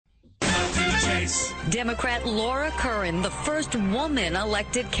Democrat Laura Curran, the first woman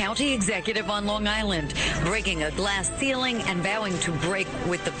elected county executive on Long Island, breaking a glass ceiling and vowing to break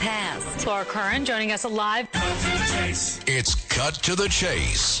with the past. Laura Curran joining us live. It's Cut to the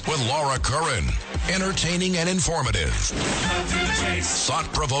Chase with Laura Curran. Entertaining and informative.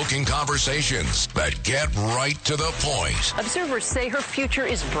 Thought-provoking conversations that get right to the point. Observers say her future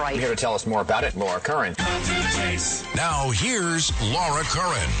is bright. Here to tell us more about it, Laura Curran. Now here's Laura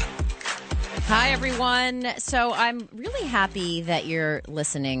Curran. Hi, everyone. So I'm really happy that you're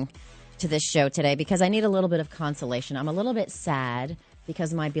listening to this show today because I need a little bit of consolation. I'm a little bit sad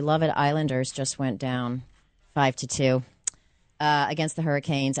because my beloved Islanders just went down 5-2 against the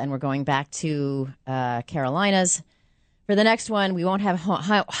Hurricanes, and we're going back to Carolinas. For the next one, we won't have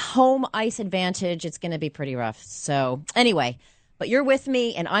home ice advantage. It's going to be pretty rough. So anyway, but you're with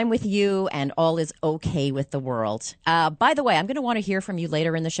me and I'm with you, and all is okay with the world. By the way, I'm going to want to hear from you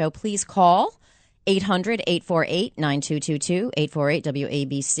later in the show. Please call 800-848-9222,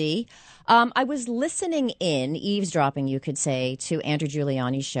 848-WABC. I was listening in, eavesdropping, you could say, to Andrew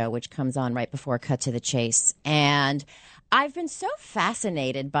Giuliani's show, which comes on right before Cut to the Chase. And I've been so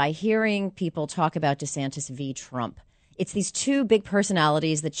fascinated by hearing people talk about DeSantis v. Trump. It's these two big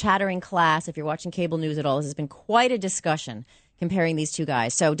personalities, the chattering class. If you're watching cable news at all, this has been quite a discussion comparing these two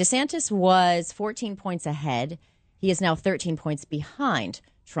guys. So DeSantis was 14 points ahead. He is now 13 points behind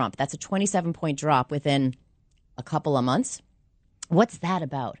Trump. That's a 27-point drop within a couple of months. What's that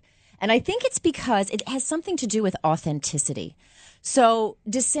about? And I think it's because it has something to do with authenticity. So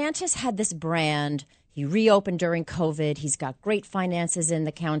DeSantis had this brand. He reopened during COVID. He's got great finances in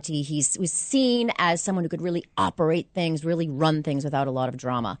the county. He was seen as someone who could really operate things, really run things without a lot of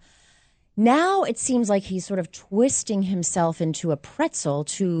drama. Now it seems like he's sort of twisting himself into a pretzel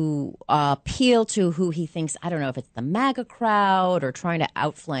to appeal to who he thinks, I don't know if it's the MAGA crowd or trying to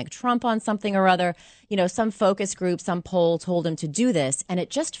outflank Trump on something or other. You know, some focus group, some poll told him to do this. And it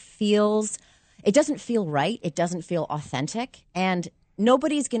just it doesn't feel right. It doesn't feel authentic. And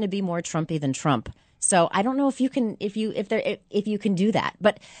nobody's going to be more Trumpy than Trump. So I don't know if you can do that.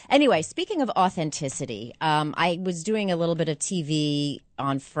 But anyway, speaking of authenticity, I was doing a little bit of TV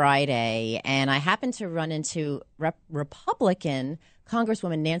on Friday, and I happened to run into Republican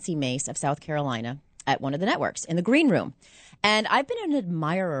Congresswoman Nancy Mace of South Carolina at one of the networks in the green room. And I've been an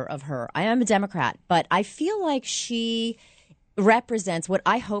admirer of her. I am a Democrat, but I feel like she represents what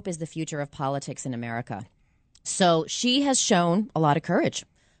I hope is the future of politics in America. So she has shown a lot of courage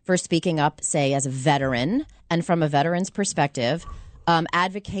for speaking up, say, as a veteran, and from a veteran's perspective,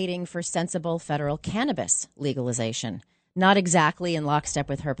 advocating for sensible federal cannabis legalization. Not exactly in lockstep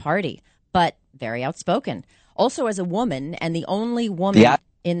with her party, but very outspoken. Also, as a woman, and the only woman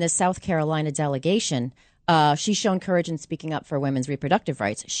in the South Carolina delegation, she's shown courage in speaking up for women's reproductive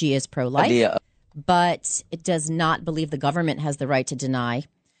rights. She is pro-life, but it does not believe the government has the right to deny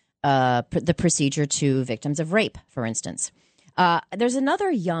the procedure to victims of rape, for instance. There's another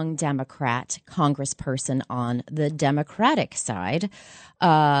young Democrat congressperson on the Democratic side.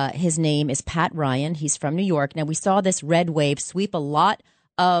 His name is Pat Ryan. He's from New York. Now, we saw this red wave sweep a lot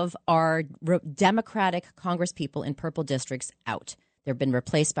of our Democratic congresspeople in purple districts out. They've been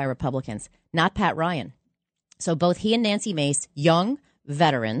replaced by Republicans, not Pat Ryan. So both he and Nancy Mace, young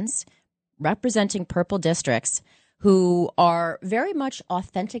veterans representing purple districts who are very much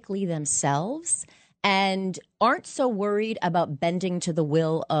authentically themselves and aren't so worried about bending to the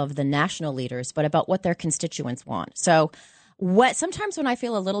will of the national leaders, but about what their constituents want. So sometimes when I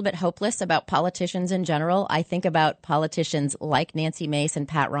feel a little bit hopeless about politicians in general, I think about politicians like Nancy Mace and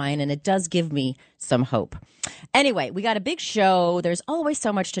Pat Ryan, and it does give me some hope. Anyway, we got a big show. There's always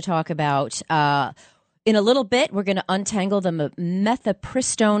so much to talk about. In a little bit, we're going to untangle the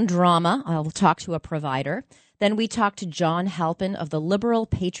mifepristone drama. I'll talk to a provider. Then we talk to John Halpin of the Liberal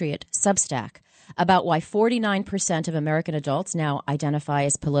Patriot Substack about why 49% of American adults now identify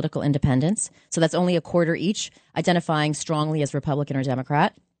as political independents. So that's only a quarter each, identifying strongly as Republican or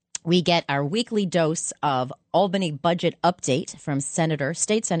Democrat. We get our weekly dose of Albany budget update from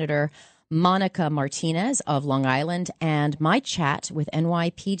State Senator Monica Martinez of Long Island, and my chat with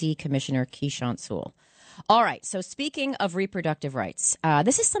NYPD Commissioner Keechant Sewell. All right. So speaking of reproductive rights,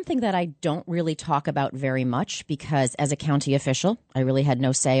 this is something that I don't really talk about very much because as a county official, I really had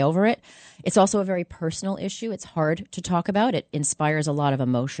no say over it. It's also a very personal issue. It's hard to talk about. It inspires a lot of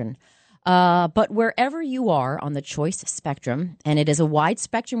emotion. But wherever you are on the choice spectrum, and it is a wide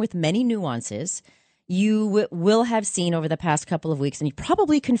spectrum with many nuances, you will have seen over the past couple of weeks, and you're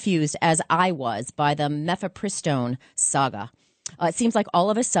probably confused, as I was, by the mifepristone saga. It seems like all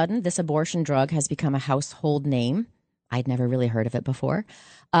of a sudden this abortion drug has become a household name. I'd never really heard of it before.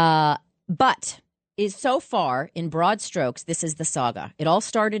 But is so far, in broad strokes, this is the saga. It all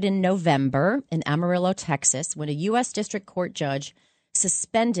started in November in Amarillo, Texas, when a U.S. District Court judge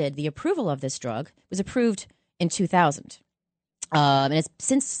suspended the approval of this drug. It was approved in 2000. And it's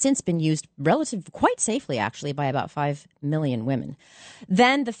since been used quite safely, actually, by about 5 million women.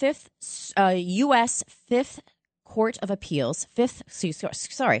 Then the U.S. Fifth Court of Appeals,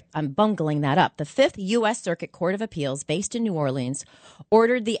 I'm bungling that up. The Fifth U.S. Circuit Court of Appeals, based in New Orleans,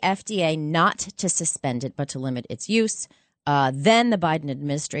 ordered the FDA not to suspend it, but to limit its use. Then the Biden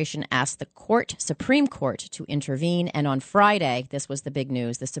administration asked the Supreme Court to intervene. And on Friday, this was the big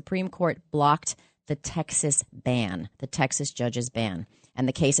news, the Supreme Court blocked the Texas judge's ban. And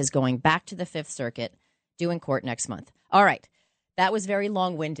the case is going back to the Fifth Circuit, due in court next month. All right. That was very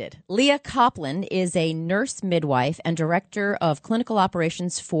long-winded. Leah Copland is a nurse midwife and director of clinical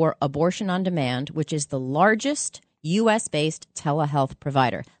operations for Abortion on Demand, which is the largest U.S.-based telehealth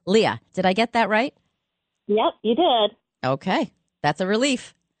provider. Leah, did I get that right? Yep, you did. Okay. That's a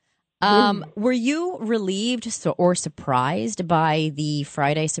relief. Were you relieved or surprised by the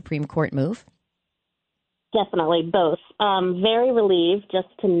Friday Supreme Court move? Definitely both. Very relieved just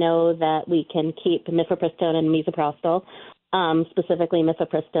to know that we can keep mifepristone and misoprostol, specifically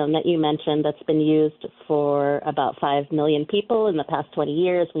mifepristone that you mentioned, that's been used for about 5 million people in the past 20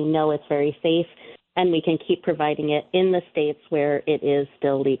 years. We know it's very safe, and we can keep providing it in the states where it is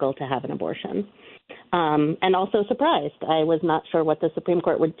still legal to have an abortion. And also surprised. I was not sure what the Supreme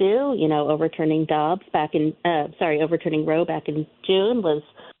Court would do. You know, overturning Roe back in June was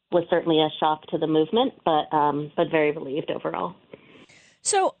certainly a shock to the movement, but very relieved overall.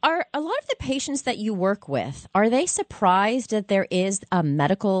 So are a lot of the patients that you work with, are they surprised that there is a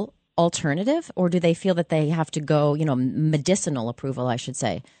medical alternative, or do they feel that they have to go, medicinal approval, I should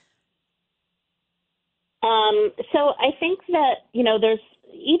say? So I think that, there's,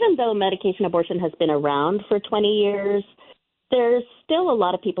 even though medication abortion has been around for 20 years, there's still a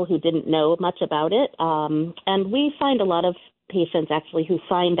lot of people who didn't know much about it. And we find a lot of patients actually who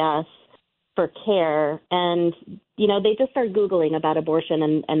find us for care, and they just start Googling about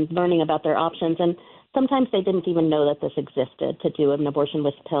abortion and learning about their options, and sometimes they didn't even know that this existed, to do an abortion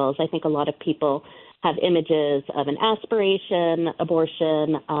with pills. I think a lot of people have images of an aspiration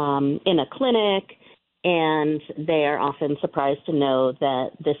abortion in a clinic, and they are often surprised to know that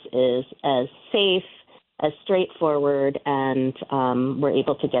this is as safe, as straightforward, and we're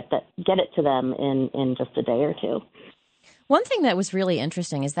able to get it to them in just a day or two. One thing that was really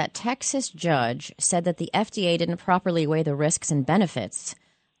interesting is that Texas judge said that the FDA didn't properly weigh the risks and benefits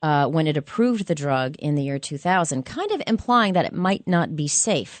when it approved the drug in the year 2000, kind of implying that it might not be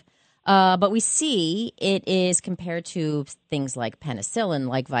safe. But we see it is, compared to things like penicillin,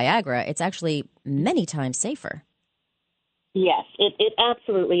 like Viagra, it's actually many times safer. Yes, it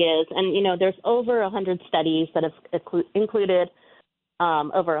absolutely is. And, there's over 100 studies that have included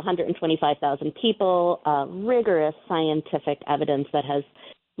over 125,000 people, rigorous scientific evidence that has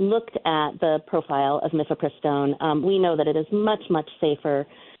looked at the profile of mifepristone. We know that it is much, much safer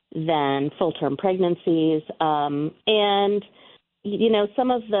than full-term pregnancies. And, some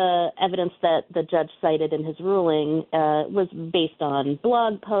of the evidence that the judge cited in his ruling was based on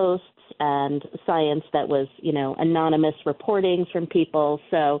blog posts and science that was, anonymous reporting from people.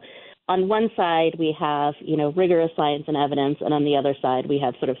 So on one side, we have, rigorous science and evidence, and on the other side, we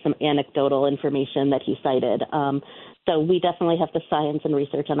have sort of some anecdotal information that he cited. So we definitely have the science and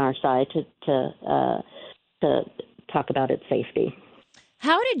research on our side to talk about its safety.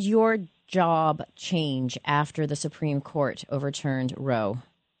 How did your job change after the Supreme Court overturned Roe,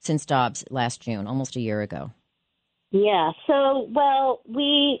 since Dobbs last June, almost a year ago? Yeah. So,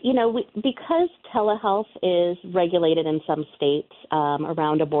 because telehealth is regulated in some states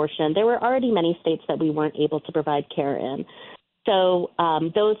around abortion, there were already many states that we weren't able to provide care in. So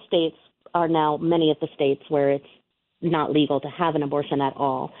those states are now many of the states where it's not legal to have an abortion at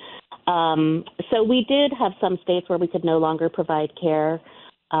all. So we did have some states where we could no longer provide care.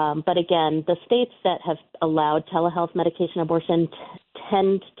 But again, the states that have allowed telehealth medication abortion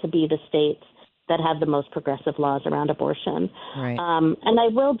tend to be the states that have the most progressive laws around abortion. Right. And I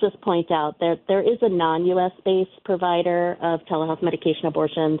will just point out that there is a non-U.S. based provider of telehealth medication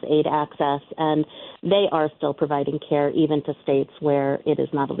abortions, Aid Access, and they are still providing care even to states where it is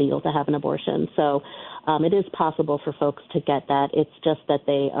not illegal to have an abortion. So it is possible for folks to get that. It's just that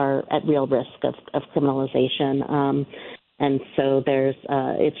they are at real risk of criminalization. And so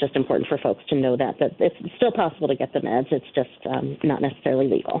it's just important for folks to know that it's still possible to get the meds. It's just not necessarily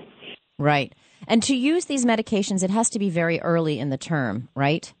legal. Right. And to use these medications, it has to be very early in the term,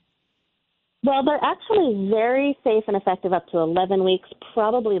 right? Well, they're actually very safe and effective up to 11 weeks,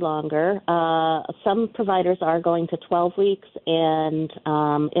 probably longer. Some providers are going to 12 weeks, and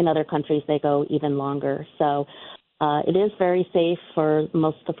in other countries they go even longer. So it is very safe for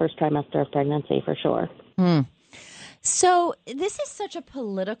most of the first trimester of pregnancy, for sure. So this is such a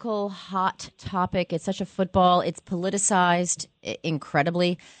political hot topic. It's such a football. It's politicized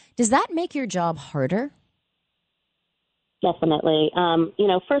incredibly. Does that make your job harder? Definitely.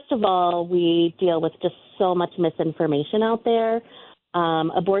 First of all, we deal with just so much misinformation out there.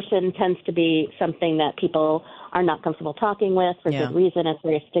 Abortion tends to be something that people are not comfortable talking with for good reason. It's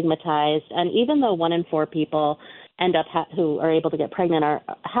very stigmatized. And even though 1 in 4 people end up who are able to get pregnant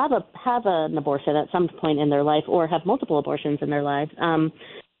have an abortion at some point in their life or have multiple abortions in their lives,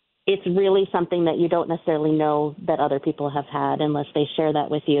 it's really something that you don't necessarily know that other people have had unless they share that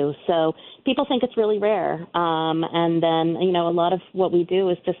with you. So people think it's really rare. And then, a lot of what we do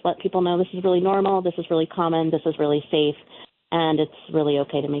is just let people know this is really normal, this is really common, this is really safe, and it's really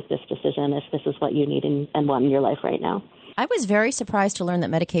okay to make this decision if this is what you need and want in your life right now. I was very surprised to learn that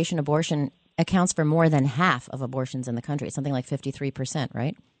medication abortion accounts for more than half of abortions in the country, something like 53%,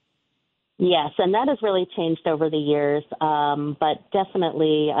 right? Yes, and that has really changed over the years, but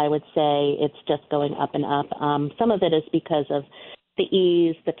definitely I would say it's just going up and up. Some of it is because of the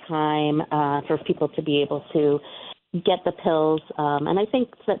ease, the time for people to be able to get the pills, and I think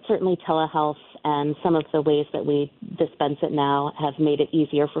that certainly telehealth and some of the ways that we dispense it now have made it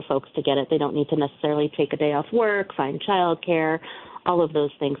easier for folks to get it. They don't need to necessarily take a day off work, find childcare, all of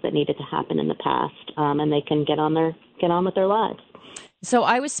those things that needed to happen in the past, and they can get on with their lives. So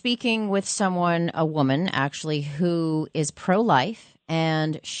I was speaking with a woman actually, who is pro-life,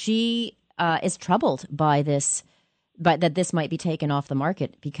 and she is troubled by this, that this might be taken off the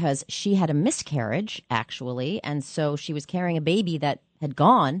market because she had a miscarriage actually, and so she was carrying a baby that had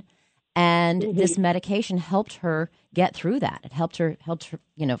gone, and this medication helped her get through that. It helped her,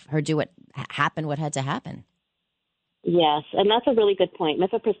 her do what had to happen. Yes, and that's a really good point.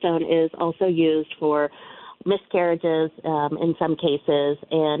 Mifepristone is also used for miscarriages in some cases,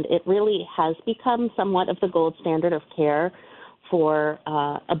 and it really has become somewhat of the gold standard of care for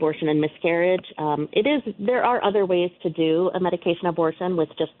abortion and miscarriage. There are other ways to do a medication abortion with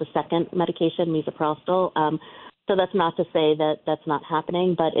just the second medication, misoprostol. So that's not to say that that's not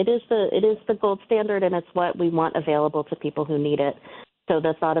happening, but it is the gold standard, and it's what we want available to people who need it. So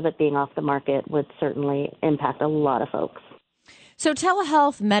the thought of it being off the market would certainly impact a lot of folks. So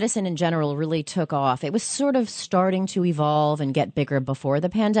telehealth medicine in general really took off. It was sort of starting to evolve and get bigger before the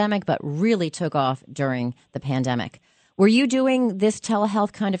pandemic, but really took off during the pandemic. Were you doing this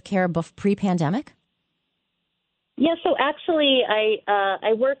telehealth kind of care pre-pandemic? Yeah, so actually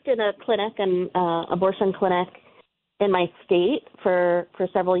I worked in a clinic, an abortion clinic in my state for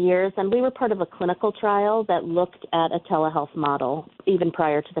several years, and we were part of a clinical trial that looked at a telehealth model even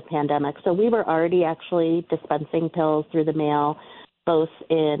prior to the pandemic. So we were already actually dispensing pills through the mail, both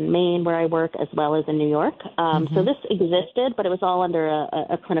in Maine, where I work, as well as in New York. So this existed, but it was all under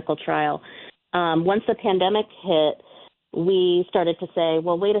a clinical trial. Once the pandemic hit, we started to say,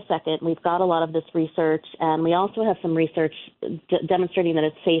 well, wait a second, we've got a lot of this research, and we also have some research demonstrating that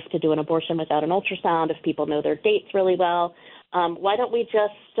it's safe to do an abortion without an ultrasound if people know their dates really well. Why don't we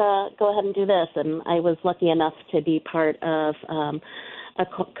just go ahead and do this? And I was lucky enough to be part of a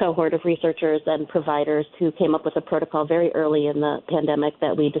cohort of researchers and providers who came up with a protocol very early in the pandemic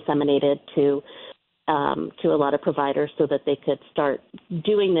that we disseminated to a lot of providers so that they could start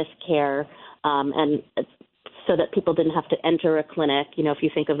doing this care and so that people didn't have to enter a clinic. You know, if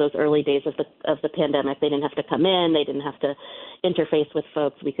you think of those early days of the pandemic, they didn't have to come in, they didn't have to interface with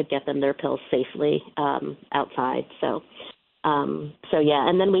folks. We could get them their pills safely outside. So yeah,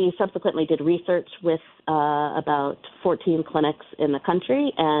 and then we subsequently did research with about 14 clinics in the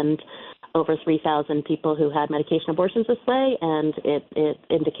country and over 3,000 people who had medication abortions this way, and it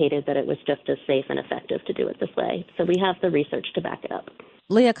indicated that it was just as safe and effective to do it this way. So we have the research to back it up.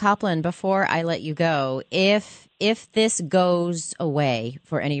 Leah Copland, before I let you go, if this goes away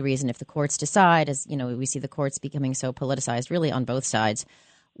for any reason, if the courts decide, as you know, we see the courts becoming so politicized, really on both sides,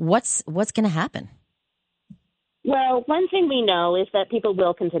 what's going to happen? Well, one thing we know is that people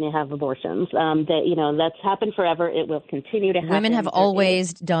will continue to have abortions. That's happened forever. It will continue to happen. Women have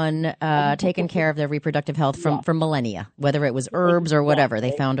always taken care of their reproductive health for millennia, whether it was herbs or whatever.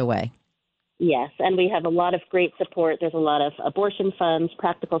 They found a way. Yes, and we have a lot of great support. There's a lot of abortion funds,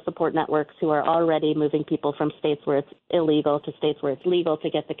 practical support networks who are already moving people from states where it's illegal to states where it's legal to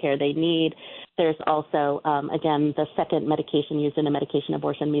get the care they need. There's also, again, the second medication used in a medication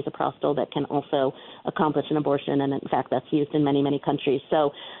abortion, misoprostol, that can also accomplish an abortion, and in fact, that's used in many, many countries.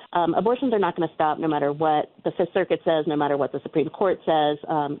 So abortions are not going to stop no matter what the Fifth Circuit says, no matter what the Supreme Court says.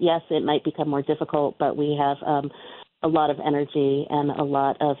 Yes, it might become more difficult, but we have a lot of energy and a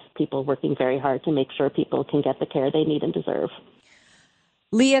lot of people working very hard to make sure people can get the care they need and deserve.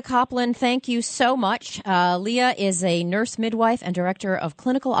 Leah Copland, thank you so much. Leah is a nurse midwife and director of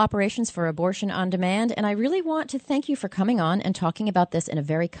clinical operations for Abortion on Demand, and I really want to thank you for coming on and talking about this in a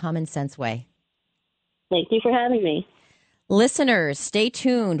very common sense way. Thank you for having me. Listeners, stay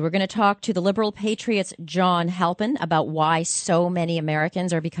tuned. We're going to talk to the Liberal Patriot's John Halpin about why so many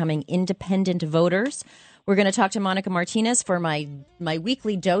Americans are becoming independent voters. We're going to talk to Monica Martinez for my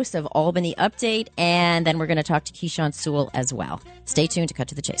weekly dose of Albany update, and then we're going to talk to Keechant Sewell as well. Stay tuned to Cut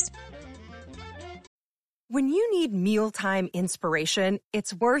to the Chase. When you need mealtime inspiration,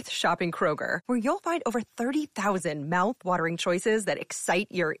 it's worth shopping Kroger, where you'll find over 30,000 mouth-watering choices that excite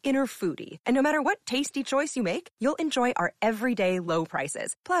your inner foodie. And no matter what tasty choice you make, you'll enjoy our everyday low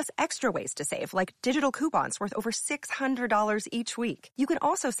prices, plus extra ways to save, like digital coupons worth over $600 each week. You can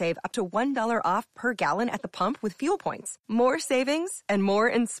also save up to $1 off per gallon at the pump with fuel points. More savings and more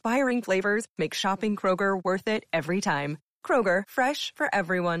inspiring flavors make shopping Kroger worth it every time. Kroger, fresh for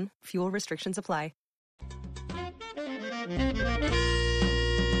everyone. Fuel restrictions apply.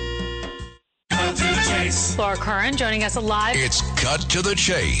 Cut to the Chase. Laura Curran joining us live. It's Cut to the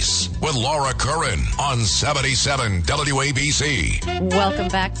Chase with Laura Curran on 77 WABC. Welcome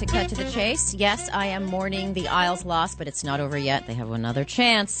back to Cut to the Chase. Yes, I am mourning the Isles loss, but it's not over yet. They have another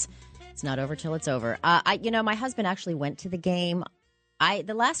chance. It's not over till it's over. My husband actually went to the game.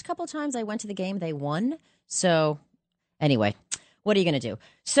 The last couple times I went to the game, they won. So anyway, what are you going to do?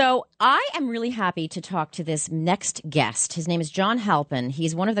 So I am really happy to talk to this next guest. His name is John Halpin.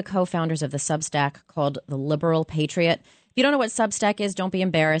 He's one of the co-founders of the Substack called The Liberal Patriot. If you don't know what Substack is, don't be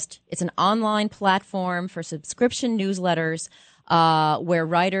embarrassed. It's an online platform for subscription newsletters where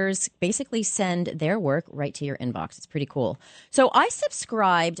writers basically send their work right to your inbox. It's pretty cool. So I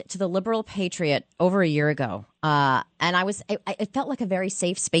subscribed to The Liberal Patriot over a year ago. And it felt like a very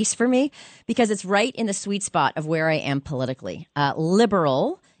safe space for me because it's right in the sweet spot of where I am politically.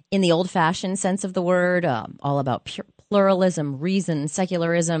 Liberal in the old-fashioned sense of the word, all about pluralism, reason,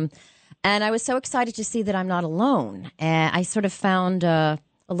 secularism. And I was so excited to see that I'm not alone. And I sort of found a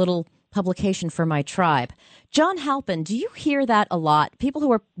little publication for my tribe. John Halpin, do you hear that a lot? People who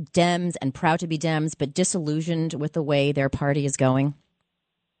are Dems and proud to be Dems, but disillusioned with the way their party is going?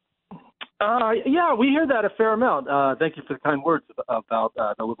 Yeah, we hear that a fair amount. Thank you for the kind words about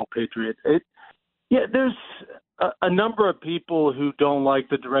the Liberal Patriot. There's a number of people who don't like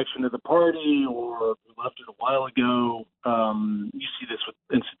the direction of the party or who left it a while ago. You see this with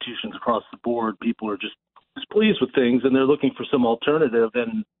institutions across the board. People are just displeased with things, and they're looking for some alternative.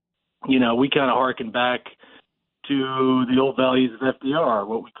 And, we kind of harken back to the old values of FDR,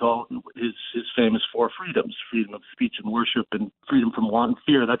 what we call his famous four freedoms: freedom of speech and worship and freedom from want and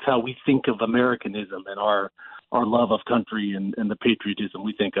fear. That's how we think of Americanism and our love of country and the patriotism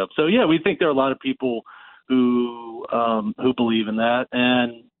we think of. So, yeah, we think there are a lot of people who believe in that.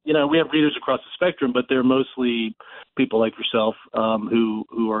 And, we have readers across the spectrum, but they're mostly people like yourself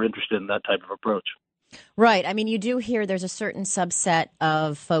who are interested in that type of approach. Right. I mean, you do hear there's a certain subset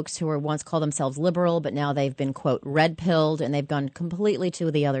of folks who were once called themselves liberal, but now they've been, quote, red-pilled, and they've gone completely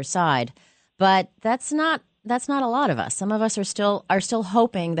to the other side. But that's not a lot of us. Some of us are still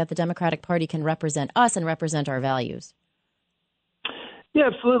hoping that the Democratic Party can represent us and represent our values. Yeah,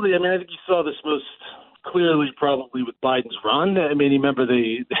 absolutely. I mean, I think you saw this most clearly probably with Biden's run. I mean, you remember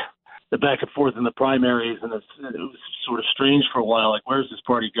the back and forth in the primaries, and it was sort of strange for a while, like, where's this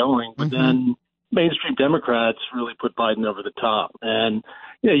party going? But then mainstream Democrats really put Biden over the top. And,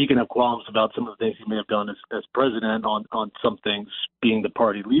 you can have qualms about some of the things he may have done as president on some things being the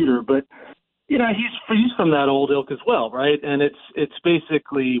party leader. But, he's from that old ilk as well, right? And it's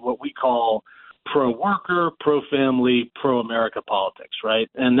basically what we call pro-worker, pro-family, pro-America politics, right?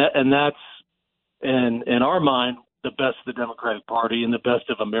 And that's, in our mind, the best of the Democratic Party and the best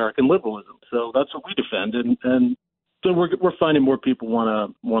of American liberalism. So that's what we defend. And so we're finding more people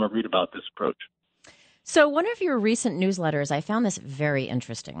want to read about this approach. So one of your recent newsletters, I found this very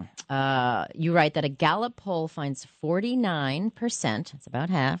interesting. You write that a Gallup poll finds 49%, it's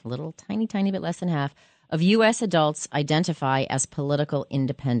about half, a little tiny bit less than half, of U.S. adults identify as political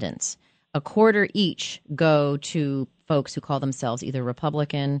independents. A quarter each go to folks who call themselves either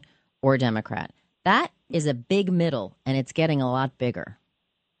Republican or Democrat. That is a big middle, and it's getting a lot bigger.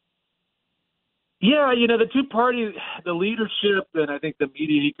 Yeah, the two parties, the leadership, and I think the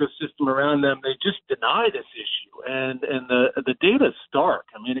media ecosystem around them, they just deny this issue, and the data is stark.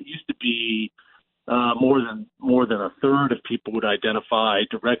 I mean, it used to be more than a third of people would identify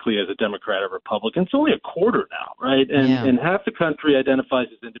directly as a Democrat or Republican. It's only a quarter now, right? And half the country identifies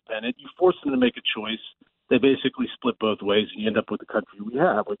as independent. You force them to make a choice, they basically split both ways, and you end up with the country we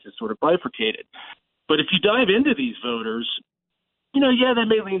have, which is sort of bifurcated. But if you dive into these voters, they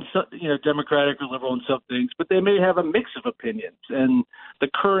may lean, Democratic or liberal in some things, but they may have a mix of opinions. And the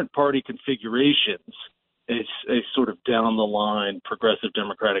current party configurations is a sort of down the line progressive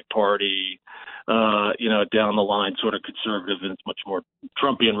Democratic Party, down the line sort of conservative and much more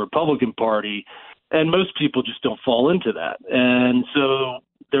Trumpian Republican Party. And most people just don't fall into that. And so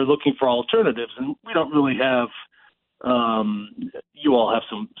they're looking for alternatives. And we don't really have you all have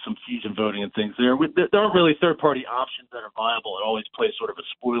some fusion voting and things there. There aren't really third-party options that are viable. It always plays sort of a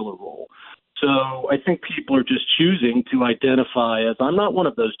spoiler role. So I think people are just choosing to identify as, I'm not one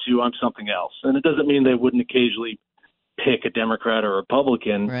of those two, I'm something else. And it doesn't mean they wouldn't occasionally pick a Democrat or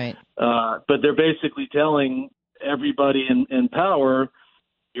Republican. Right. But they're basically telling everybody in power,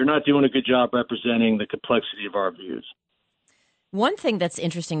 you're not doing a good job representing the complexity of our views. One thing that's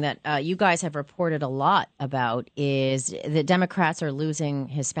interesting that you guys have reported a lot about is that Democrats are losing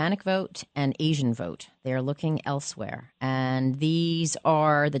Hispanic vote and Asian vote. They are looking elsewhere. And these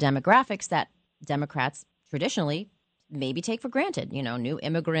are the demographics that Democrats traditionally maybe take for granted. New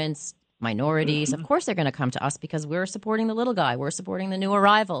immigrants, minorities. Of course, they're going to come to us because we're supporting the little guy. We're supporting the new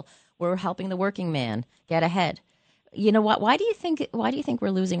arrival. We're helping the working man get ahead. You know what? Why do you think we're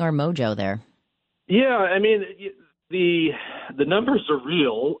losing our mojo there? Yeah, I mean, The numbers are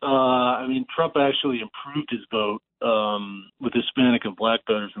real. Trump actually improved his vote with Hispanic and black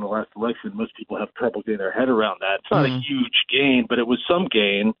voters in the last election. Most people have trouble getting their head around that. It's not a huge gain, but it was some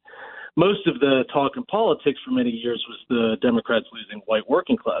gain. Most of the talk in politics for many years was the Democrats losing white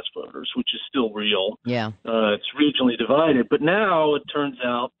working class voters, which is still real. Yeah. It's regionally divided. But now it turns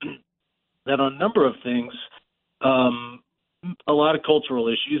out that on a number of things, a lot of cultural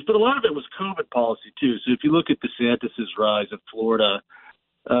issues, but a lot of it was COVID policy too. So if you look at DeSantis' rise in Florida,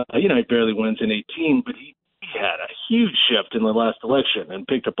 he barely wins in 18, but he had a huge shift in the last election and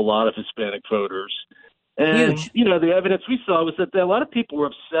picked up a lot of Hispanic voters. And, the evidence we saw was that a lot of people were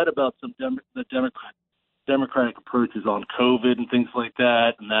upset about the Democratic approaches on COVID and things like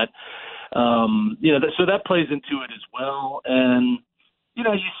that. And that, so that plays into it as well. And, you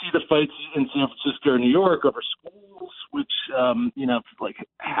see the fights in San Francisco or New York over schools, which, like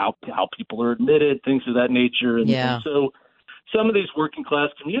how people are admitted, things of that nature. And so some of these working class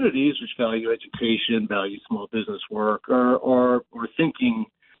communities, which value education, value small business work, are thinking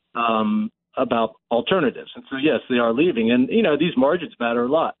about alternatives. And so, yes, they are leaving. And, these margins matter a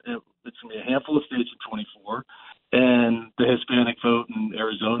lot. It's going to be a handful of states in 24, and the Hispanic vote in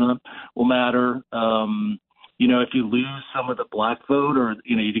Arizona will matter. If you lose some of the black vote or,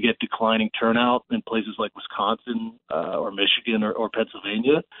 you get declining turnout in places like Wisconsin or Michigan or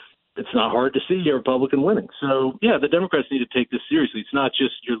Pennsylvania, it's not hard to see a Republican winning. So, the Democrats need to take this seriously. It's not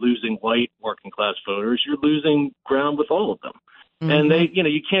just you're losing white working class voters. You're losing ground with all of them. Mm-hmm. And they,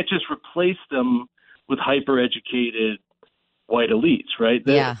 you can't just replace them with hyper-educated white elites, right?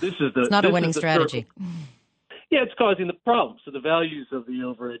 It's not a winning strategy. Yeah, it's causing the problem. So the values of the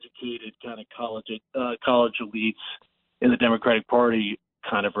overeducated kind of college elites in the Democratic Party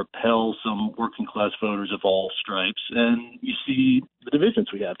kind of repel some working class voters of all stripes. And you see the divisions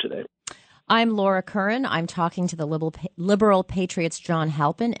we have today. I'm Laura Curran. I'm talking to the Liberal Patriots' John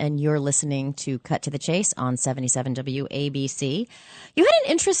Halpin, and you're listening to Cut to the Chase on 77 WABC. You had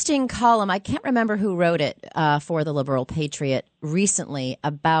an interesting column. I can't remember who wrote it for the Liberal Patriot recently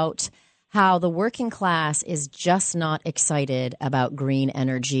about how the working class is just not excited about green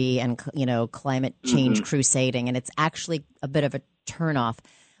energy and, climate change crusading, and it's actually a bit of a turnoff.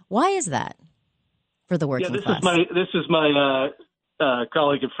 Why is that for the working class? This is my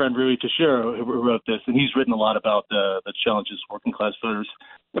colleague and friend Rui Teixeira who wrote this, and he's written a lot about the challenges of working class voters.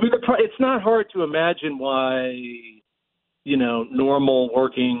 I mean, it's not hard to imagine why normal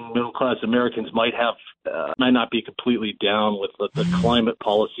working middle class Americans might not be completely down with the climate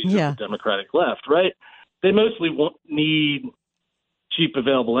policies of the Democratic left, right? They mostly need cheap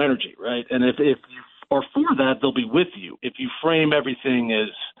available energy, right? And if you are for that, they'll be with you. If you frame everything as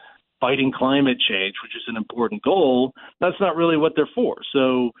fighting climate change, which is an important goal, that's not really what they're for.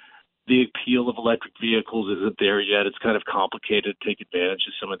 So, The appeal of electric vehicles isn't there yet. It's kind of complicated to take advantage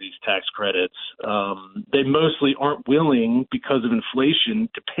of some of these tax credits. They mostly aren't willing, because of inflation,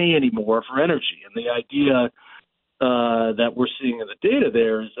 to pay any more for energy. And the idea that we're seeing in the data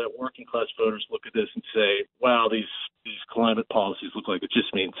there is that working class voters look at this and say, wow, these climate policies look like it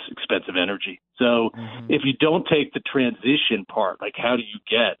just means expensive energy. So if you don't take the transition part, like how do you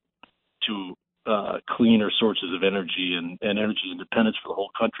get to cleaner sources of energy and energy independence for the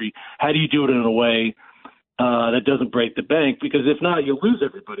whole country, how do you do it in a way that doesn't break the bank? Because if not, you'll lose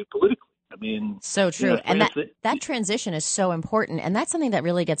everybody politically. I mean, so true. And that transition is so important. And that's something that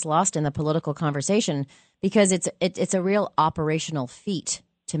really gets lost in the political conversation, because it's a real operational feat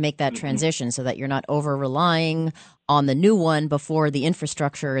to make that transition so that you're not over relying on the new one before the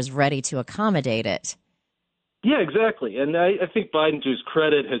infrastructure is ready to accommodate it. Yeah, exactly. And I think Biden, to his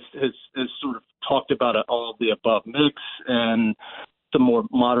credit, has sort of talked about all of the above mix, and some more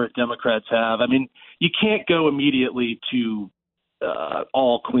moderate Democrats have. I mean, you can't go immediately to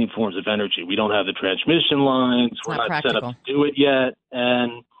all clean forms of energy. We don't have the transmission lines. We're not set up to do it yet.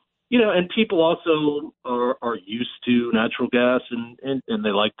 And, and people also are used to natural gas and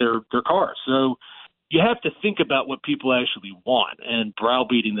they like their cars. So you have to think about what people actually want, and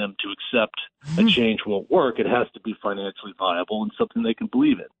browbeating them to accept a change won't work. It has to be financially viable and something they can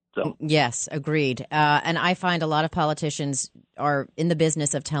believe in. So. Yes, agreed. And I find a lot of politicians are in the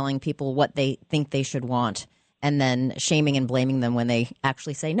business of telling people what they think they should want, and then shaming and blaming them when they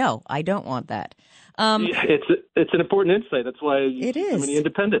actually say, no, I don't want that. It's an important insight. That's why it is. So many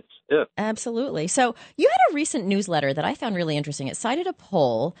independents. Yeah, absolutely. So you had a recent newsletter that I found really interesting. It cited a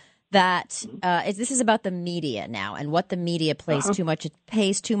poll that this is about the media now and what the media pays too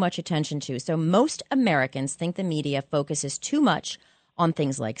much attention to. So most Americans think the media focuses too much on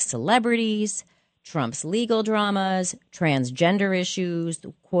things like celebrities, Trump's legal dramas, transgender issues,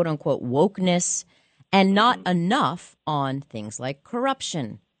 the quote-unquote wokeness, and not enough on things like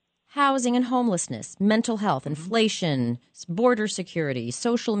corruption, housing and homelessness, mental health, inflation, border security,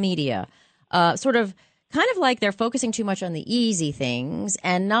 social media, kind of like they're focusing too much on the easy things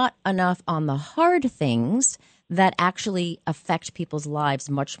and not enough on the hard things that actually affect people's lives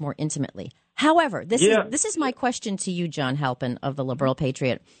much more intimately. However, this is my question to you, John Halpin of the Liberal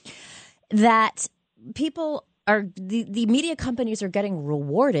Patriot, that people are the media companies are getting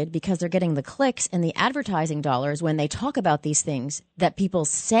rewarded because they're getting the clicks and the advertising dollars when they talk about these things that people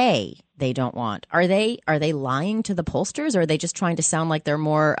say they don't want. Are they lying to the pollsters, or are they just trying to sound like they're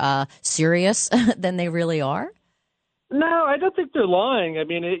more serious than they really are? No, I don't think they're lying. I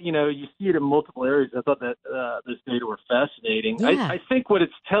mean, you see it in multiple areas. I thought that this data were fascinating. Yeah. I think what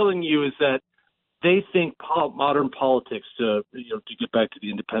it's telling you is that they think modern politics, to get back to the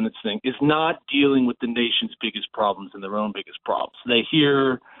independence thing, is not dealing with the nation's biggest problems and their own biggest problems. They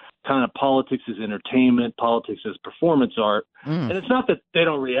hear kind of politics as entertainment, politics as performance art. And it's not that they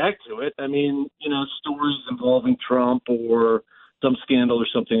don't react to it. I mean, stories involving Trump or some scandal or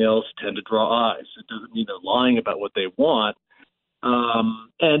something else tend to draw eyes. It doesn't mean they're lying about what they want.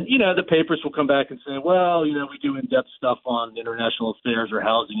 And the papers will come back and say, well, we do in-depth stuff on international affairs or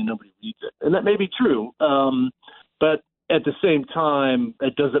housing and nobody reads it. And that may be true. But at the same time,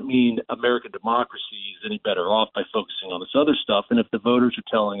 it doesn't mean American democracy is any better off by focusing on this other stuff. And if the voters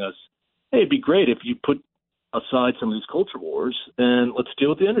are telling us, hey, it'd be great if you put aside some of these culture wars and let's deal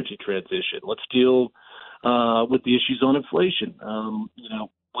with the energy transition. Let's deal with the issues on inflation.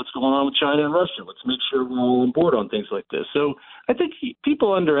 What's going on with China and Russia? Let's make sure we're all on board on things like this. So I think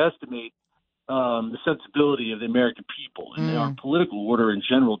people underestimate the sensibility of the American people, and our political order in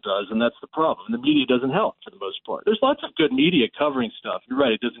general does, and that's the problem. And the media doesn't help for the most part. There's lots of good media covering stuff. You're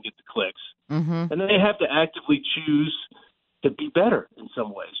right, it doesn't get the clicks. And then they have to actively choose to be better in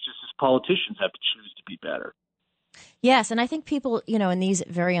some ways, just as politicians have to choose to be better. Yes, and I think people, in these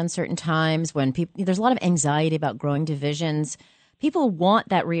very uncertain times when there's a lot of anxiety about growing divisions, people want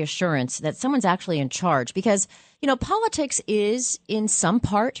that reassurance that someone's actually in charge because, politics is in some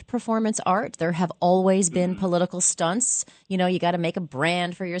part performance art. There have always been political stunts. You got to make a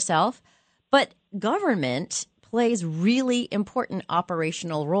brand for yourself. But government plays really important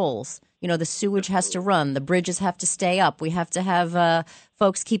operational roles. The sewage has to run. The bridges have to stay up. We have to have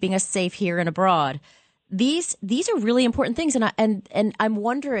folks keeping us safe here and abroad. These are really important things. And I'm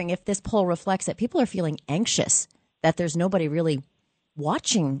wondering if this poll reflects that people are feeling anxious, that there's nobody really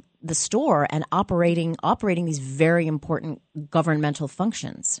watching the store and operating these very important governmental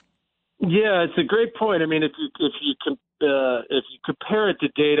functions. Yeah, it's a great point. I mean, if you compare it to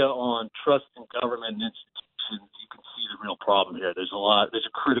data on trust in government and institutions, you can see the real problem here. There's a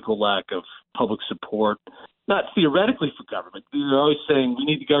critical lack of public support not theoretically for government. They're always saying we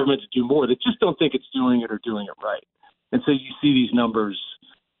need the government to do more. They just don't think it's doing it or doing it right. And so you see these numbers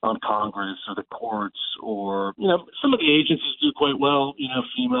on Congress or the courts or, some of the agencies do quite well,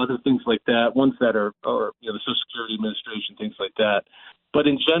 FEMA, other things like that, ones that are the Social Security Administration, things like that. But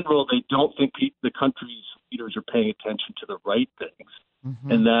in general, they don't think the country's leaders are paying attention to the right things,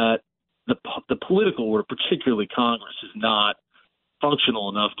 and that the political order, particularly Congress, is not functional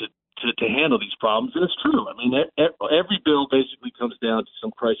enough to handle these problems. And it's true. I mean, every bill basically comes down to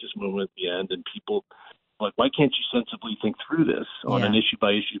some crisis moment at the end, and people like, why can't you sensibly think through this on an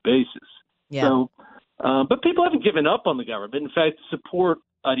issue-by-issue basis? Yeah. So, but people haven't given up on the government. In fact, support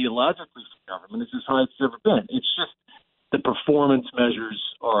ideologically for government is as high as it's ever been. It's just the performance measures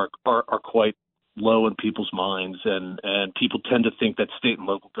are quite low in people's minds, and people tend to think that state and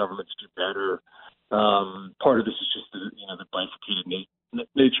local governments do better. Part of this is just the bifurcated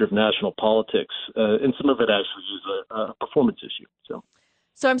nature of national politics, and some of it actually is a performance issue.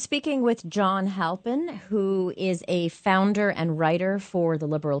 So I'm speaking with John Halpin, who is a founder and writer for the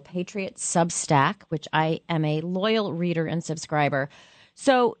Liberal Patriot Substack, which I am a loyal reader and subscriber.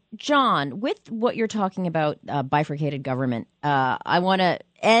 So, John, with what you're talking about, bifurcated government, I want to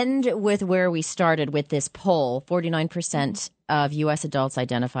end with where we started with this poll. 49% of U.S. adults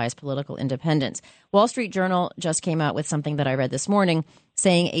identify as political independents. Wall Street Journal just came out with something that I read this morning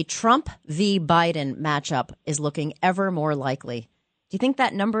saying a Trump v. Biden matchup is looking ever more likely. Do you think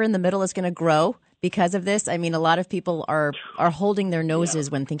that number in the middle is going to grow because of this? I mean, a lot of people are holding their noses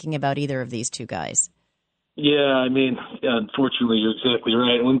when thinking about either of these two guys. Yeah, I mean, unfortunately, you're exactly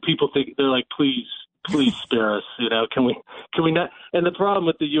right. When people think, they're like, please spare us. Can we not? And the problem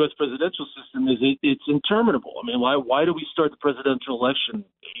with the U.S. presidential system is it's interminable. I mean, why do we start the presidential election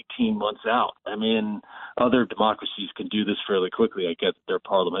 18 months out? I mean, other democracies can do this fairly quickly. I get their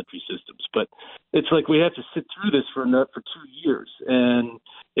parliamentary systems, but it's like we have to sit through this for 2 years. And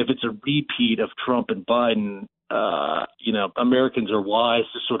if it's a repeat of Trump and Biden, Americans are wise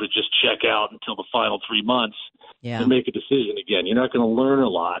to sort of just check out until the final 3 months to make a decision again. You're not going to learn a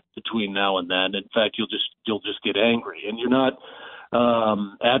lot between now and then. In fact, you'll just get angry, and you're not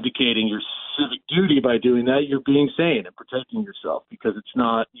abdicating your civic duty by doing that. You're being sane and protecting yourself because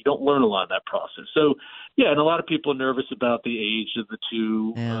you don't learn a lot in that process. So, and a lot of people are nervous about the age of the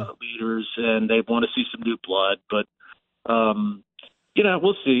two leaders, and they want to see some new blood. But,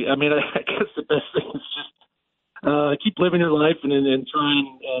 we'll see. I mean, I guess the best thing is just keep living your life and try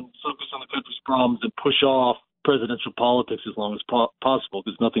and focus on the country's problems and push off presidential politics as long as possible,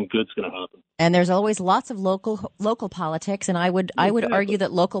 because nothing good's going to happen. And there's always lots of local politics, and I would argue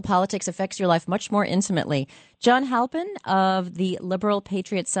that local politics affects your life much more intimately. John Halpin of the Liberal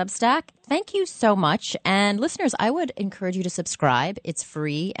Patriot Substack, thank you so much. And listeners, I would encourage you to subscribe. It's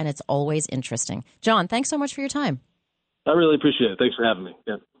free and it's always interesting. John, thanks so much for your time. I really appreciate it. Thanks for having me.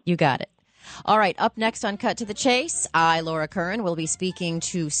 Yeah. You got it. All right, up next on Cut to the Chase, Laura Curran, will be speaking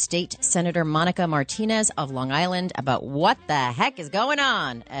to State Senator Monica Martinez of Long Island about what the heck is going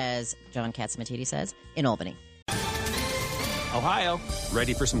on, as John Catsimatidis says, in Albany. Ohio,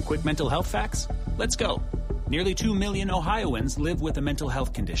 ready for some quick mental health facts? Let's go. Nearly 2 million Ohioans live with a mental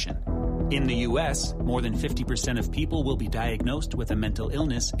health condition. In the U.S., more than 50% of people will be diagnosed with a mental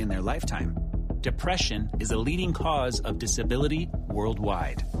illness in their lifetime. Depression is a leading cause of disability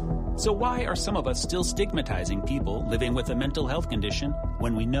worldwide. So why are some of us still stigmatizing people living with a mental health condition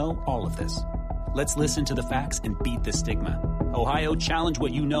when we know all of this? Let's listen to the facts and beat the stigma. Ohio, challenge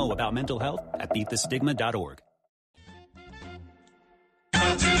what you know about mental health at beatthestigma.org.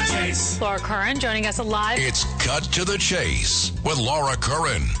 Cut to the Chase. Laura Curran joining us live. It's Cut to the Chase with Laura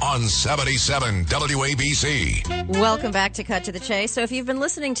Curran on 77 WABC. Welcome back to Cut to the Chase. So if you've been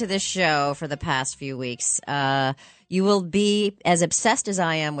listening to this show for the past few weeks, you will be as obsessed as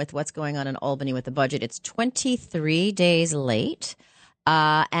I am with what's going on in Albany with the budget. It's 23 days late,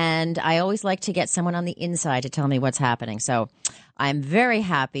 and I always like to get someone on the inside to tell me what's happening. So I'm very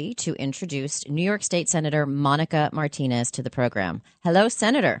happy to introduce New York State Senator Monica Martinez to the program. Hello,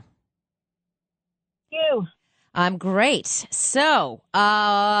 Senator. You. I'm great. So,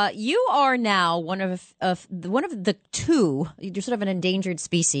 you are now one of the two. You're sort of an endangered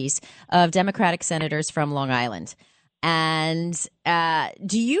species of Democratic senators from Long Island. And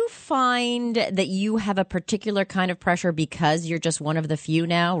do you find that you have a particular kind of pressure because you're just one of the few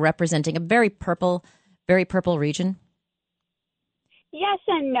now representing a very purple region? Yes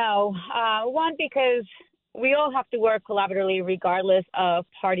and no. One, because we all have to work collaboratively regardless of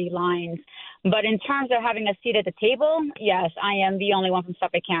party lines. But in terms of having a seat at the table, yes, I am the only one from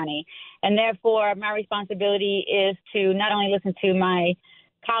Suffolk County. And therefore, my responsibility is to not only listen to my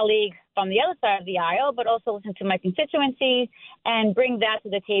colleague from the other side of the aisle, but also listen to my constituencies and bring that to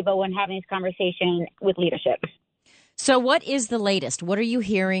the table when having this conversation with leadership. So what is the latest? What are you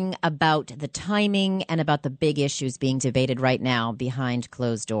hearing about the timing and about the big issues being debated right now behind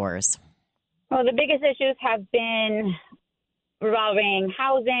closed doors? Well, the biggest issues have been revolving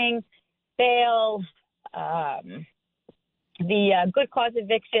housing, bail, the good cause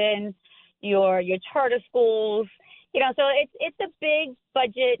eviction, your charter schools. So it's a big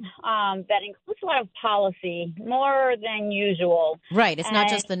budget that includes a lot of policy, more than usual. Right. It's not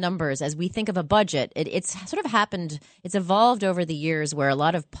just the numbers. As we think of a budget, it's sort of happened, it's evolved over the years where a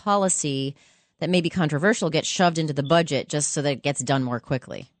lot of policy that may be controversial gets shoved into the budget just so that it gets done more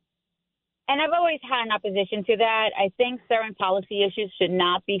quickly. And I've always had an opposition to that. I think certain policy issues should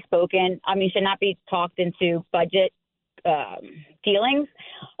not be should not be talked into budget dealings,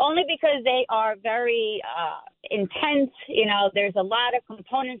 only because they are very intense. There's a lot of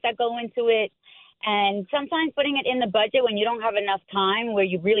components that go into it. And sometimes putting it in the budget when you don't have enough time, where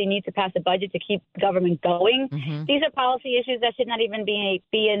you really need to pass a budget to keep government going, these are policy issues that should not even be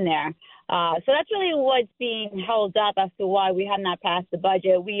in there. So that's really what's being held up as to why we have not passed the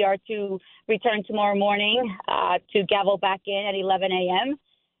budget. We are to return tomorrow morning to gavel back in at 11 a.m.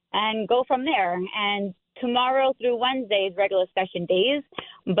 and go from there. And tomorrow through Wednesday is regular session days,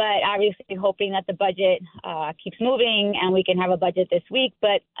 but obviously hoping that the budget keeps moving and we can have a budget this week.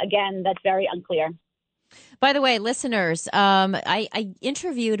 But again, that's very unclear. By the way, listeners, I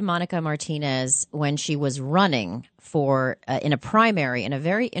interviewed Monica Martinez when she was running for in a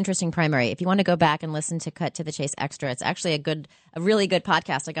very interesting primary. If you want to go back and listen to Cut to the Chase Extra, it's actually a really good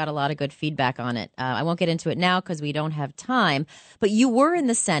podcast. I got a lot of good feedback on it. I won't get into it now because we don't have time. But you were in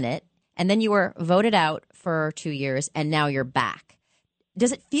the Senate, and then you were voted out for 2 years, and now you're back.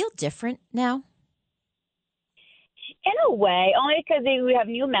 Does it feel different now? In a way, only because we have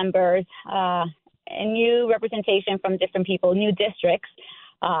new members and new representation from different people, new districts.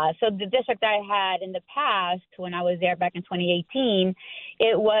 So the district I had in the past, when I was there back in 2018,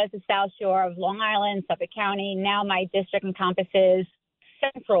 it was the South Shore of Long Island, Suffolk County. Now my district encompasses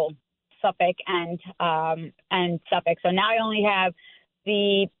central Suffolk and Suffolk. So now I only have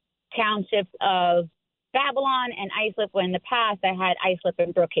the townships of Babylon and Islip, when in the past I had Islip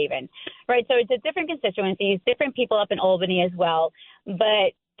and Brookhaven, right? So it's a different constituencies, different people up in Albany as well.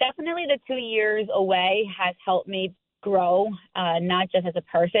 But definitely the 2 years away has helped me grow, not just as a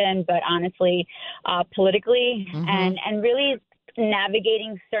person, but honestly, politically, and really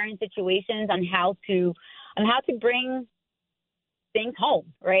navigating certain situations on how to bring things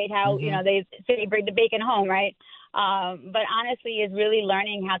home, right? How, they say bring the bacon home, right? But honestly, is really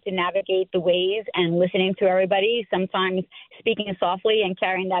learning how to navigate the ways and listening to everybody. Sometimes speaking softly and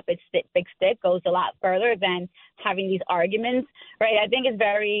carrying that big stick goes a lot further than having these arguments, right? I think it's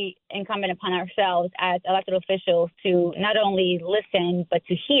very incumbent upon ourselves as elected officials to not only listen, but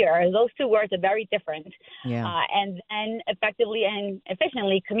to hear. Those two words are very different. And effectively and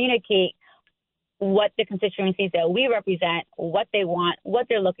efficiently communicate what the constituencies that we represent, what they want, what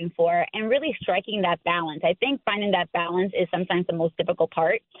they're looking for, and really striking that balance. I think finding that balance is sometimes the most difficult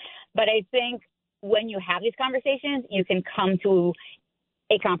part. But I think when you have these conversations, you can come to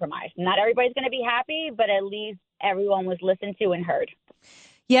a compromise. Not everybody's going to be happy, but at least everyone was listened to and heard.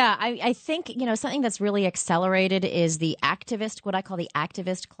 Yeah, I think, something that's really accelerated is the what I call the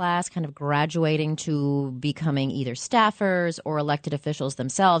activist class, kind of graduating to becoming either staffers or elected officials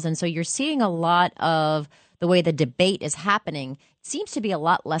themselves. And so you're seeing a lot of the way the debate is happening. It seems to be a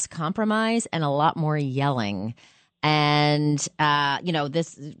lot less compromise and a lot more yelling. And,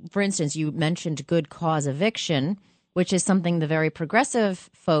 this, for instance, you mentioned good cause eviction, which is something the very progressive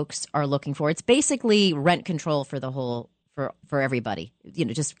folks are looking for. It's basically rent control for the whole for everybody,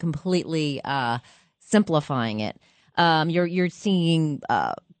 just completely simplifying it. You're seeing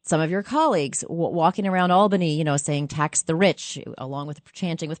some of your colleagues walking around Albany, saying tax the rich, along with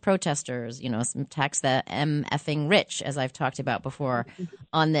chanting with protesters, tax the effing rich, as I've talked about before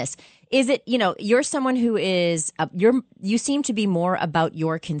on this. Is it, you're someone who is, you seem to be more about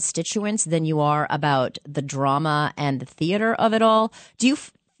your constituents than you are about the drama and the theater of it all.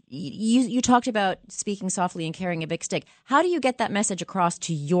 You talked about speaking softly and carrying a big stick. How do you get that message across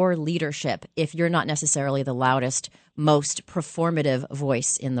to your leadership if you're not necessarily the loudest, most performative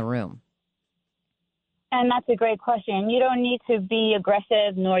voice in the room? And that's a great question. You don't need to be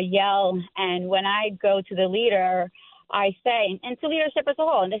aggressive nor yell. And when I go to the leader, I say, and to leadership as a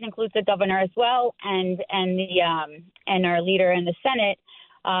whole, and this includes the governor as well, and our leader in the Senate,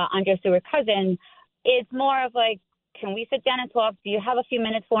 Andrea Stewart-Cousins, it's more of like, can we sit down and talk? Do you have a few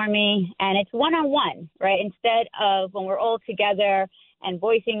minutes for me? And it's one-on-one, right? Instead of when we're all together and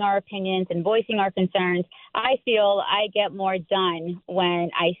voicing our opinions and voicing our concerns, I feel I get more done when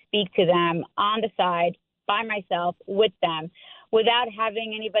I speak to them on the side, by myself, with them, without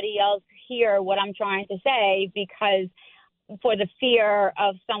having anybody else hear what I'm trying to say, because for the fear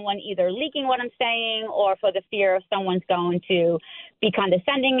of someone either leaking what I'm saying or for the fear of someone's going to be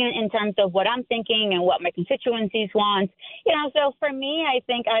condescending in terms of what I'm thinking and what my constituencies want. So for me, I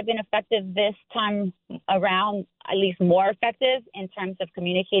think I've been effective this time around, at least more effective in terms of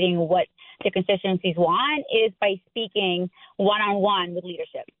communicating what the constituencies want, is by speaking one-on-one with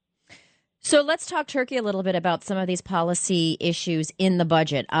leadership. So let's talk Turkey a little bit about some of these policy issues in the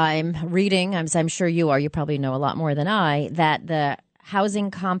budget. I'm reading, as I'm sure you are, you probably know a lot more than I, that the housing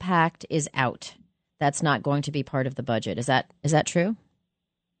compact is out. That's not going to be part of the budget. Is that true?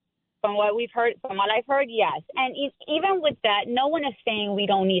 From what I've heard, yes. And even with that, no one is saying we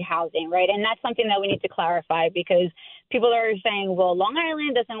don't need housing, right? And that's something that we need to clarify, because people are saying, well, Long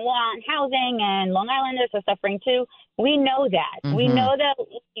Island doesn't want housing and Long Islanders are suffering too. We know that. Mm-hmm. We know that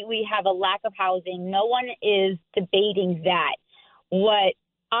we have a lack of housing. No one is debating that. What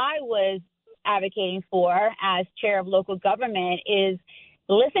I was advocating for as chair of local government is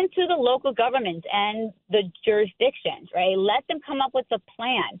listen to the local governments and the jurisdictions, right? Let them come up with a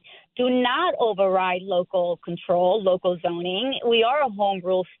plan. Do not override local control, local zoning. We are a home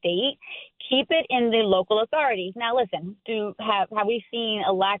rule state. Keep it in the local authorities. Now, listen, have we seen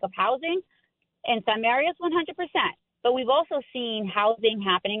a lack of housing? In some areas, 100%. But we've also seen housing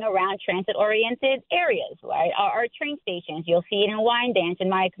happening around transit-oriented areas, right? Our train stations. You'll see it in Wyandanch in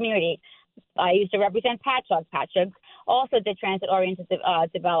my community. I used to represent Patchogue. Patchogue also did transit-oriented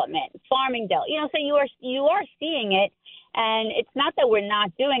development, Farmingdale. So you are seeing it, and it's not that we're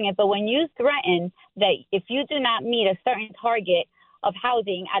not doing it, but when you threaten that if you do not meet a certain target of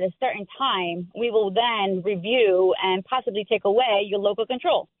housing at a certain time, we will then review and possibly take away your local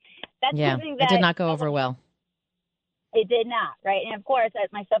control. That's something that it did not go over well. It did not, right? And of course,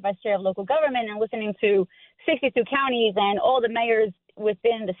 as myself as chair of local government and listening to 62 counties and all the mayors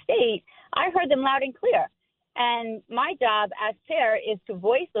within the state, I heard them loud and clear. And my job as chair is to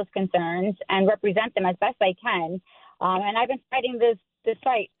voice those concerns and represent them as best I can. And I've been fighting this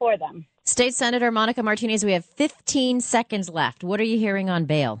fight for them. State Senator Monica Martinez, we have 15 seconds left. What are you hearing on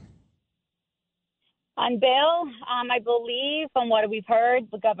bail? On bail, I believe from what we've heard,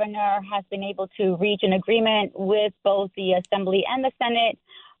 the governor has been able to reach an agreement with both the Assembly and the Senate.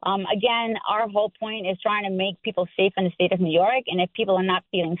 Again, our whole point is trying to make people safe in the state of New York. And if people are not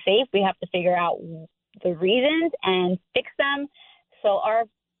feeling safe, we have to figure out the reasons and fix them so our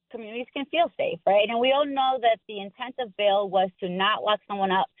communities can feel safe, right? And we all know that the intent of bail was to not lock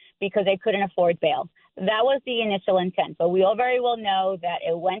someone up because they couldn't afford bail. That was the initial intent. But we all very well know that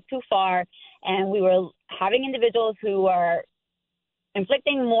it went too far, and we were having individuals who are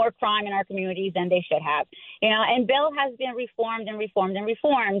inflicting more crime in our communities than they should have. And bail has been reformed,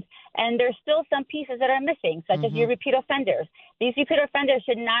 and there's still some pieces that are missing, such as your repeat offenders. These repeat offenders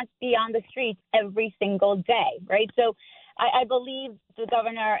should not be on the streets every single day, right? So I believe the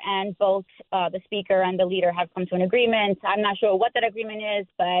governor and both the speaker and the leader have come to an agreement. I'm not sure what that agreement is,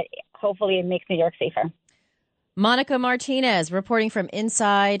 but hopefully it makes New York safer. Monica Martinez, reporting from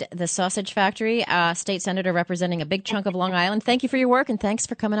inside the sausage factory, state senator representing a big chunk of Long Island. Thank you for your work, and thanks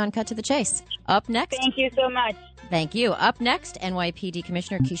for coming on Cut to the Chase. Up next. Thank you so much. Thank you. Up next, NYPD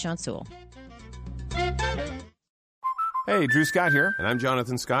Commissioner Keechant Sewell. Hey, Drew Scott here, and I'm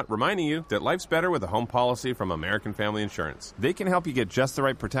Jonathan Scott, reminding you that life's better with a home policy from American Family Insurance. They can help you get just the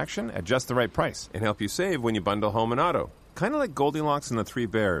right protection at just the right price and help you save when you bundle home and auto. Kind of like Goldilocks and the Three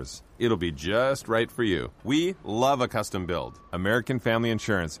Bears. It'll be just right for you. We love a custom build. American Family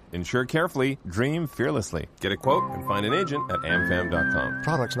Insurance. Insure carefully, dream fearlessly. Get a quote and find an agent at amfam.com.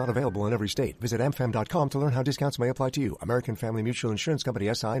 Products not available in every state. Visit amfam.com to learn how discounts may apply to you. American Family Mutual Insurance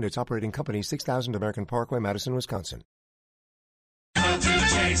Company, SI, and its operating company, 6000 American Parkway, Madison, Wisconsin.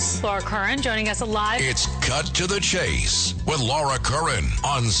 Laura Curran joining us live. It's Cut to the Chase with Laura Curran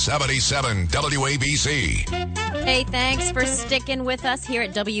on 77 WABC. Hey, thanks for sticking with us here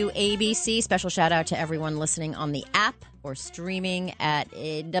at WABC. Special shout out to everyone listening on the app or streaming at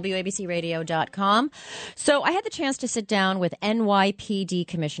WABCradio.com. So I had the chance to sit down with NYPD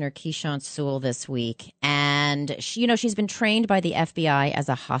Commissioner Keechant Sewell this week. And, she's been trained by the FBI as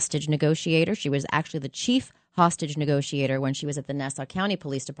a hostage negotiator. She was actually the chief hostage negotiator when she was at the Nassau County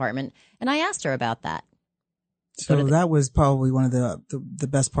Police Department, and I asked her about that. So that was probably one of the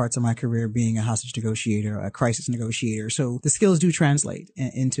best parts of my career, being a hostage negotiator, a crisis negotiator. So the skills do translate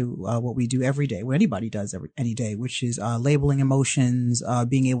into what we do every day, what anybody does any day, which is labeling emotions,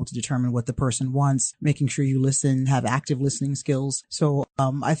 being able to determine what the person wants, making sure you listen, have active listening skills. So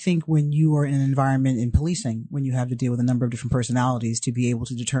I think when you are in an environment in policing, when you have to deal with a number of different personalities, to be able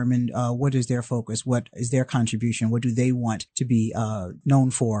to determine what is their focus, what is their contribution, what do they want to be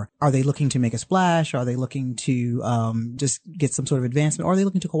known for? Are they looking to make a splash? Are they looking to just get some sort of advancement, or are they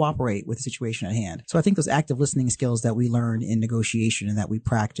looking to cooperate with the situation at hand? So I think those active listening skills that we learn in negotiation and that we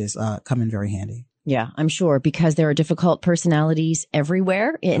practice come in very handy. Yeah, I'm sure, because there are difficult personalities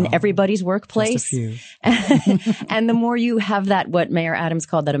everywhere in everybody's workplace. Just a few. And the more you have that, what Mayor Adams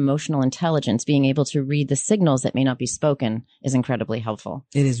called that emotional intelligence, being able to read the signals that may not be spoken, is incredibly helpful.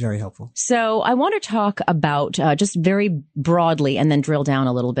 It is very helpful. So I want to talk about just very broadly and then drill down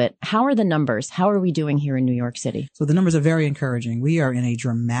a little bit. How are the numbers? How are we doing here in New York City? So the numbers are very encouraging. We are in a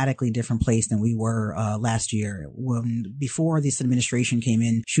dramatically different place than we were last year. Before this administration came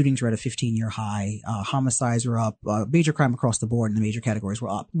in, shootings were at a 15-year high. Homicides were up. Major crime across the board in the major categories were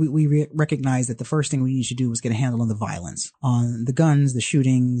up. We recognize that the first thing we need to do was get a handle on the violence, on the guns, the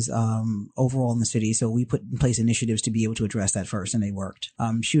shootings, overall in the city. So we put in place initiatives to be able to address that first, and they worked.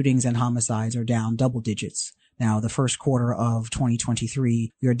 Shootings and homicides are down double digits. Now, the first quarter of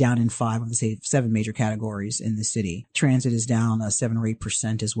 2023, we are down in 5 of the 7 major categories in the city. Transit is down 7 or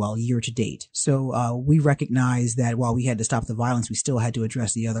 8% as well, year to date. So we recognize that while we had to stop the violence, we still had to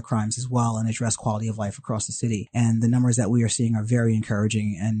address the other crimes as well and address quality of life across the city. And the numbers that we are seeing are very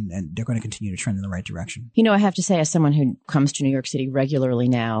encouraging, and they're going to continue to trend in the right direction. You know, I have to say, as someone who comes to New York City regularly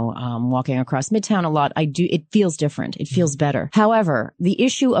now, walking across Midtown a lot, it feels different. It feels better. However, the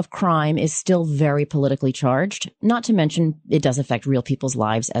issue of crime is still very politically charged. Not to mention, it does affect real people's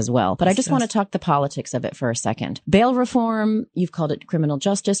lives as well. But I just want to talk the politics of it for a second. Bail reform, you've called it criminal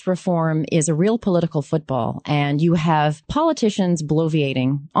justice reform, is a real political football. And you have politicians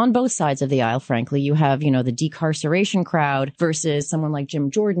bloviating on both sides of the aisle, frankly. You have, the decarceration crowd versus someone like Jim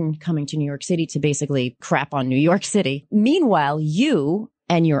Jordan coming to New York City to basically crap on New York City. Meanwhile, you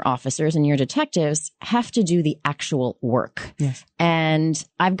and your officers and your detectives have to do the actual work. Yes. And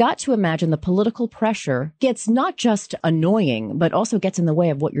I've got to imagine the political pressure gets not just annoying, but also gets in the way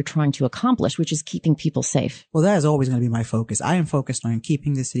of what you're trying to accomplish, which is keeping people safe. Well, that is always going to be my focus. I am focused on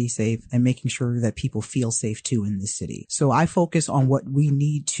keeping the city safe and making sure that people feel safe too in this city. So I focus on what we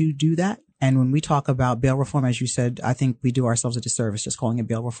need to do that. And when we talk about bail reform, as you said, I think we do ourselves a disservice just calling it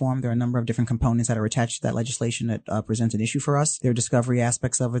bail reform. There are a number of different components that are attached to that legislation that present an issue for us. There are discovery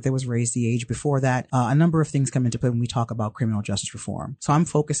aspects of it. There was raise the age before that. A number of things come into play when we talk about criminal justice reform. So I'm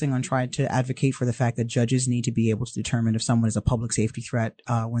focusing on trying to advocate for the fact that judges need to be able to determine if someone is a public safety threat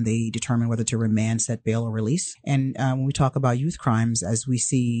when they determine whether to remand, set bail, or release. And when we talk about youth crimes, as we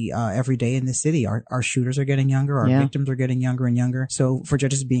see every day in the city, our shooters are getting younger, our victims are getting younger and younger. So for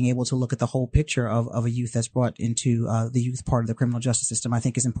judges being able to look at the whole picture of a youth that's brought into the youth part of the criminal justice system, I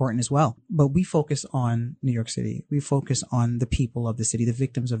think is important as well. But we focus on New York City. We focus on the people of the city, the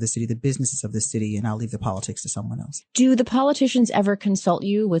victims of the city, the businesses of the city, and I'll leave the politics to someone else. Do the politicians ever consult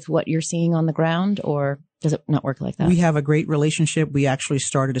you with what you're seeing on the ground, or does it not work like that? We have a great relationship. We actually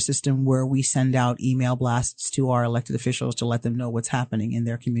started a system where we send out email blasts to our elected officials to let them know what's happening in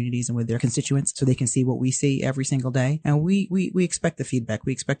their communities and with their constituents so they can see what we see every single day. And we expect the feedback.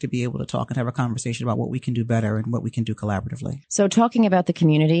 We expect to be able to talk and have a conversation about what we can do better and what we can do collaboratively. So talking about the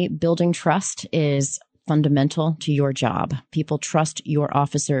community, building trust is fundamental to your job. People trust your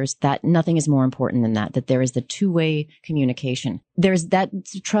officers. That nothing is more important than that there is the two-way communication. There's that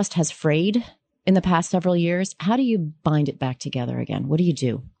trust has frayed in the past several years. How do you bind it back together again? What do you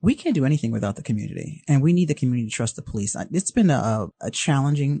do? We can't do anything without the community, and we need the community to trust the police. It's been a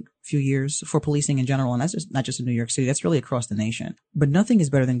challenging few years for policing in general, and that's not just in New York City, that's really across the nation. But nothing is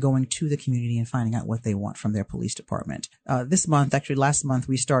better than going to the community and finding out what they want from their police department. Last month,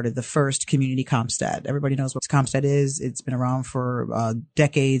 we started the first community CompStat. Everybody knows what CompStat is. It's been around for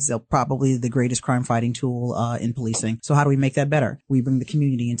decades, probably the greatest crime fighting tool in policing. So how do we make that better? We bring the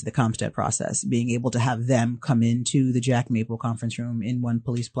community into the CompStat process, being able to have them come into the Jack Maple conference room in One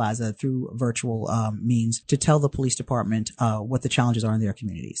Police Plaza through virtual means to tell the police department what the challenges are in their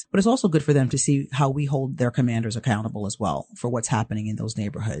communities. But it's also good for them to see how we hold their commanders accountable as well for what's happening in those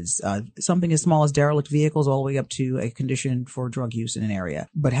neighborhoods. Something as small as derelict vehicles all the way up to a condition for drug use in an area.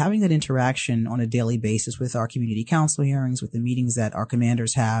 But having that interaction on a daily basis with our community council hearings, with the meetings that our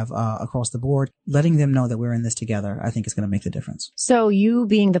commanders have across the board, letting them know that we're in this together, I think is going to make the difference. So you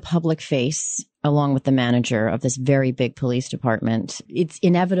being the public face, along with the manager of this very big police department, it's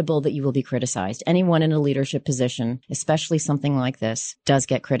inevitable that you will be criticized. Anyone in a leadership position, especially something like this, does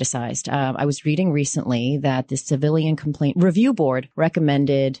get criticized. I was reading recently that the Civilian Complaint Review Board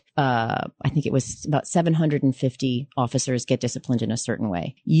recommended, I think it was about 750 officers get disciplined in a certain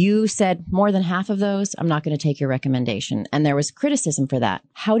way. You said more than half of those, I'm not going to take your recommendation. And there was criticism for that.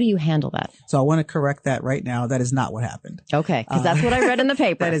 How do you handle that? So I want to correct that right now. That is not what happened. Okay, because that's what I read in the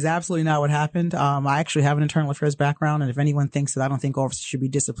paper. That is absolutely not what happened. I actually have an internal affairs background, and if anyone thinks that I don't think officers should be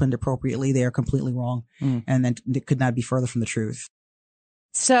disciplined appropriately, they are completely wrong. And then it could not be further from the truth.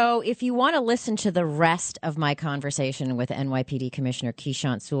 So if you want to listen to the rest of my conversation with NYPD Commissioner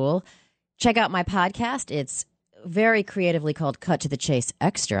Keechant Sewell, check out my podcast. It's very creatively called Cut to the Chase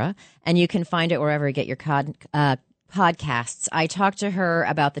Extra, and you can find it wherever you get your podcasts. I talked to her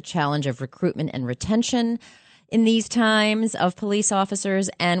about the challenge of recruitment and retention in these times of police officers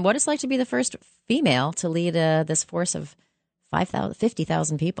and what it's like to be the first female to lead this force of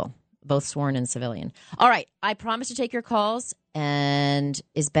 50,000 people, both sworn and civilian. All right. I promise to take your calls. And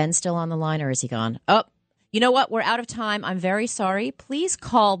is Ben still on the line or is he gone? Oh, you know what? We're out of time. I'm very sorry. Please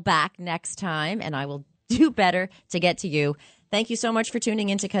call back next time and I will do better to get to you. Thank you so much for tuning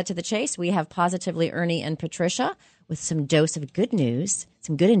in to Cut to the Chase. We have Positively Ernie and Patricia with some dose of good news,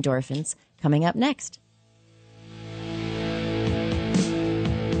 some good endorphins coming up next.